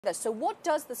So what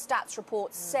does the stats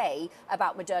report say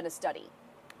about Moderna's study?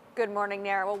 Good morning,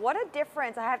 Nara. Well, what a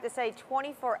difference, I have to say,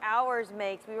 24 hours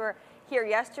makes. We were here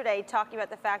yesterday talking about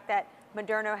the fact that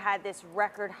Moderna had this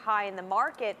record high in the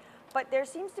market, but there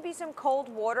seems to be some cold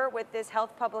water with this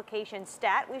health publication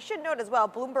stat. We should note as well,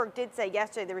 Bloomberg did say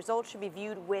yesterday the results should be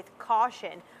viewed with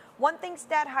caution. One thing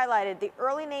stat highlighted, the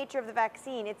early nature of the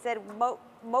vaccine. It said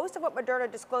most of what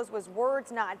Moderna disclosed was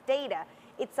words, not data.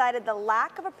 It cited the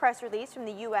lack of a press release from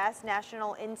the U.S.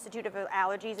 National Institute of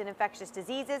Allergies and Infectious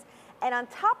Diseases. And on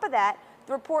top of that,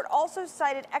 the report also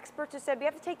cited experts who said we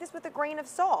have to take this with a grain of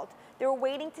salt. They were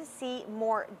waiting to see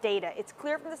more data. It's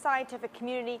clear from the scientific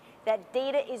community that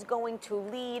data is going to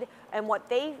lead and what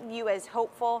they view as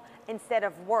hopeful instead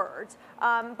of words.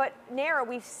 But Nara,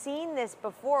 we've seen this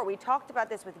before. We talked about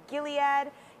this with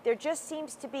Gilead. There just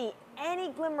seems to be any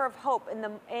glimmer of hope in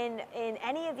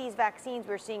any of these vaccines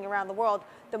we're seeing around the world.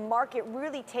 The market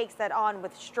really takes that on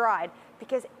with stride,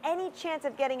 because any chance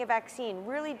of getting a vaccine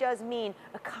really does mean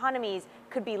economies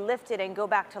could be lifted and go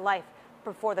back to life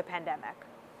before the pandemic.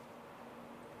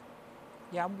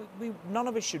 Yeah, none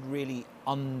of us should really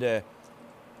undermine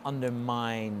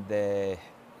the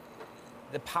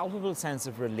palpable sense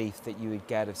of relief that you would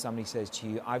get if somebody says to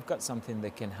you, I've got something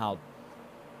that can help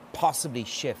possibly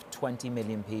shift 20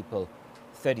 million people,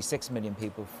 36 million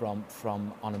people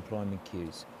from unemployment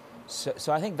queues.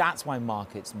 So I think that's why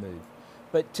markets move.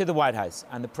 But to the White House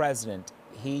and the president,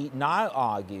 he now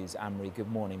argues, Annmarie, good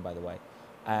morning, by the way,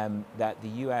 that the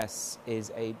U.S.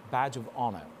 is a badge of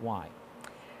honor. Why?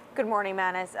 Good morning,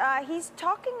 Manis. He's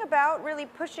talking about really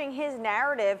pushing his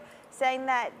narrative, saying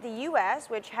that the U.S.,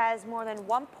 which has more than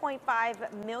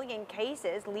 1.5 million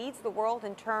cases, leads the world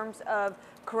in terms of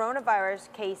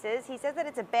coronavirus cases. He says that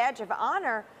it's a badge of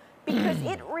honor because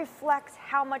it reflects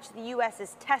how much the U.S.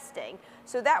 is testing.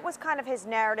 So that was kind of his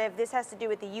narrative. This has to do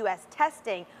with the U.S.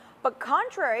 testing. But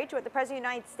contrary to what the President of the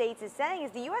United States is saying,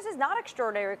 is the U.S. is not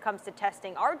extraordinary when it comes to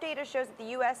testing. Our data shows that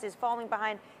the U.S. is falling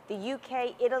behind the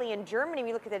U.K., Italy, and Germany.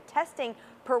 We look at the testing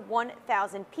per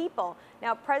 1,000 people.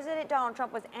 Now, President Donald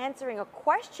Trump was answering a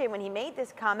question when he made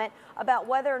this comment about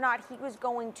whether or not he was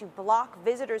going to block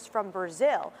visitors from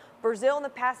Brazil. Brazil in the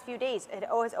past few days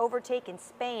has overtaken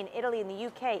Spain, Italy, and the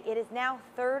U.K. It is now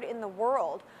third in the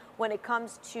world when it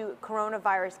comes to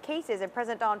coronavirus cases. And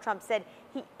President Donald Trump said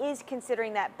he is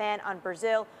considering that ban on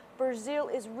Brazil. Brazil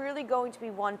is really going to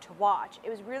be one to watch. It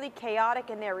was really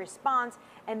chaotic in their response,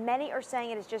 and many are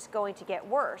saying it is just going to get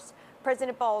worse.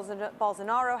 President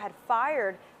Bolsonaro had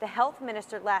fired the health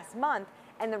minister last month,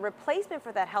 and the replacement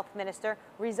for that health minister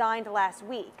resigned last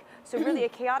week. So really a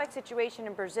chaotic situation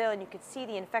in Brazil, and you could see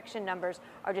the infection numbers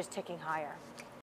are just ticking higher.